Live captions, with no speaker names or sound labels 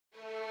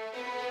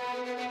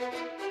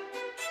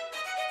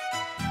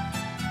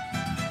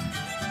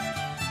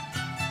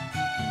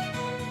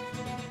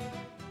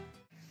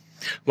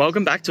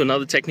Welcome back to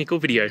another technical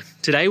video.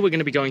 Today we're going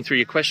to be going through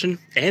your question,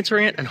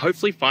 answering it, and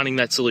hopefully finding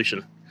that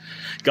solution.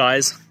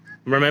 Guys,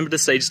 remember to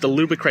stay just a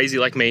little bit crazy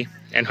like me,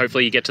 and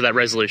hopefully you get to that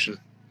resolution.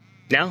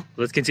 Now,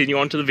 let's continue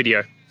on to the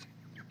video.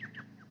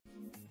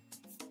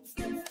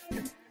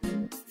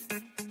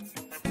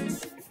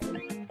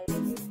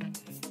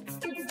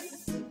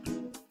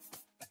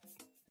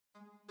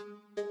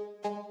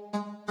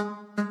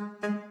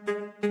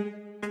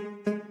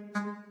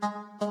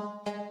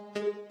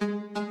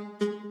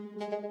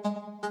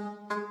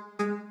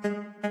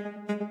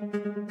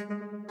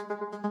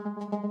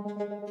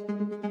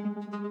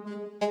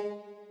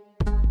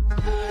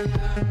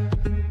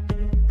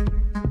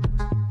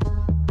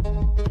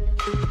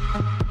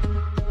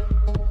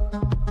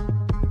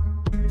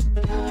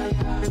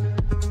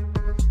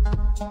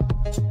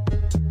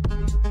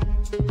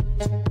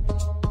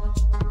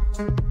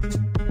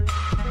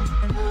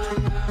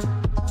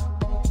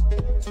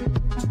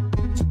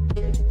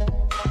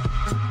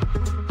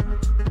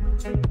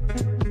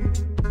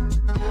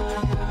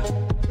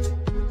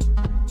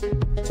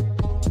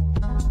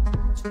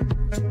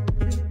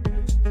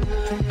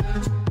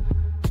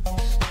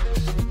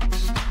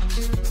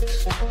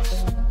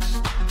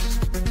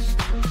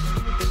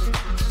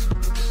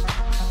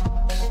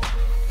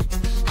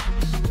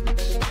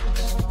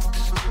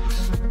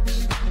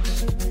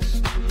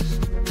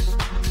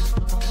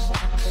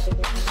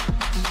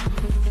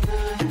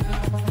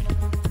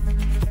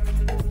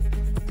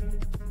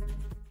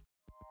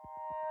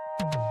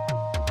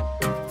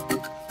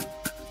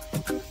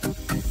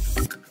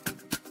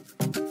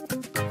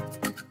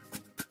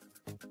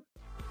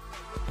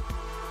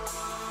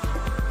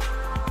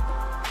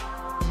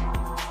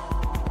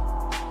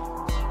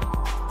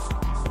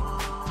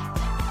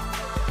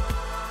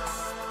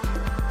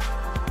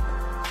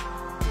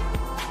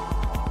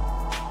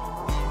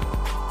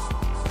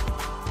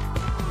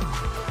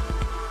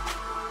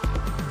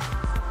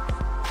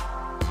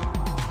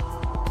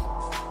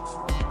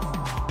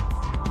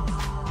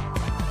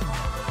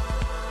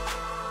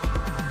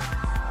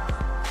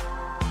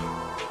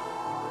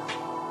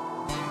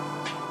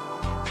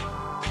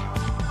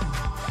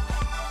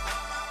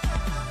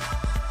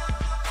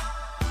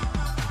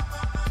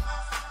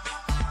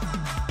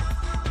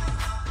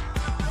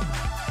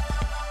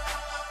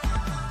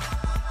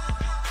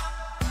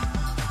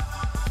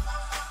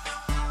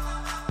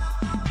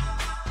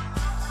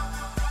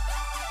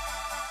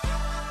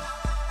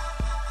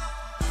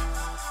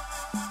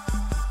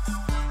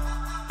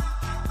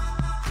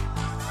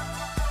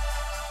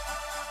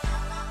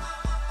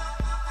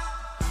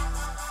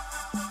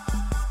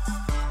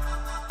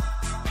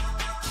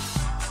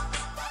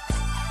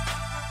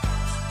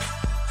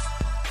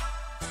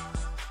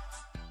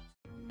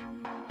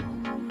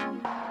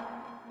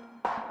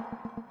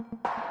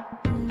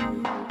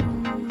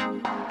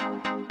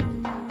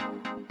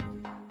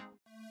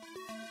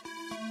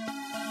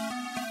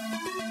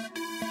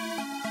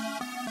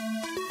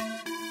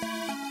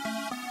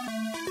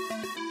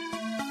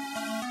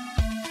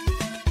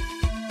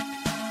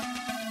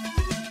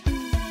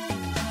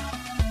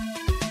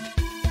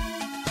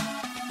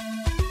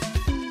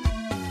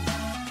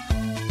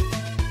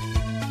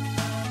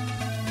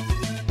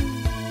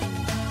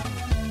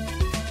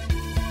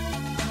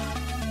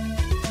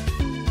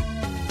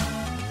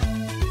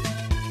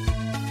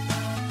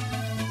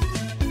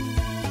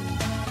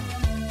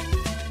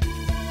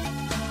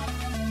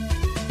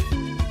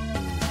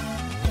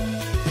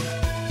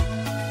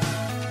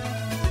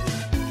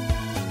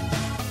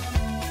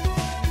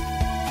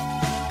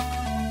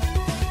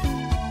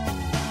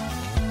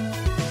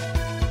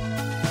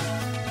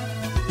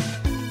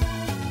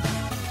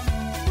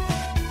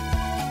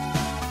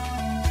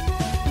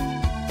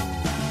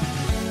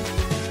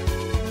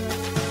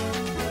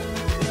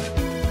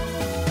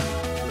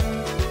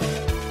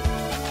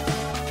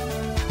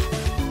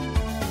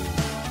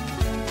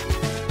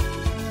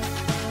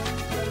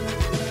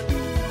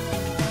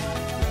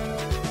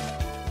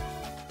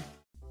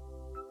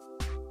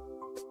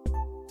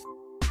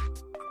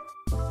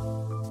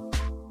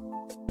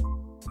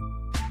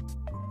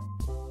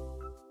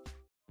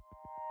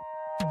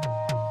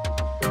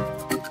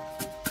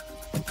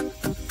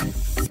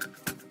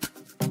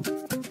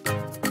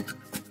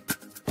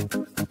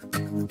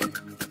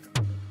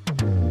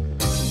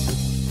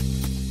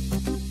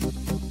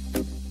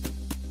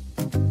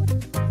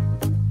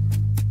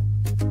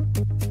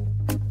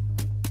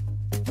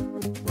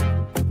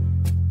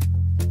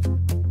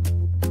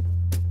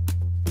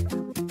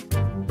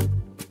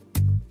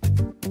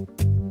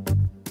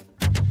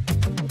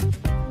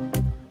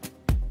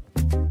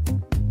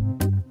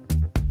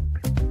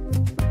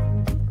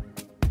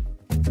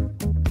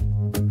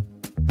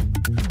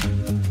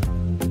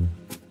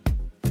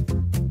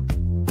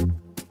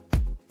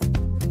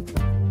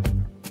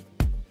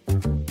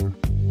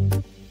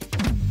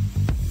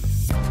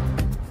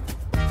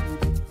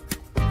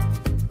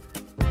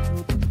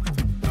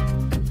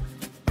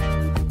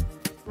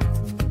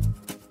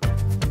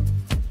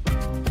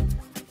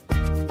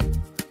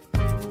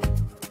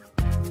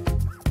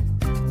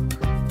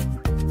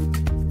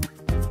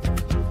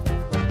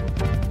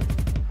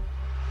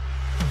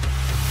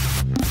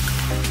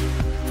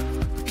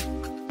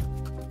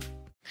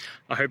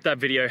 I hope that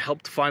video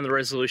helped find the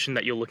resolution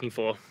that you're looking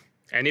for.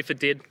 And if it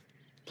did,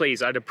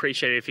 please, I'd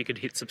appreciate it if you could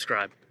hit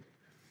subscribe.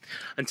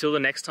 Until the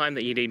next time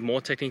that you need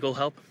more technical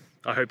help,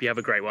 I hope you have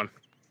a great one.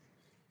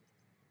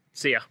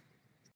 See ya.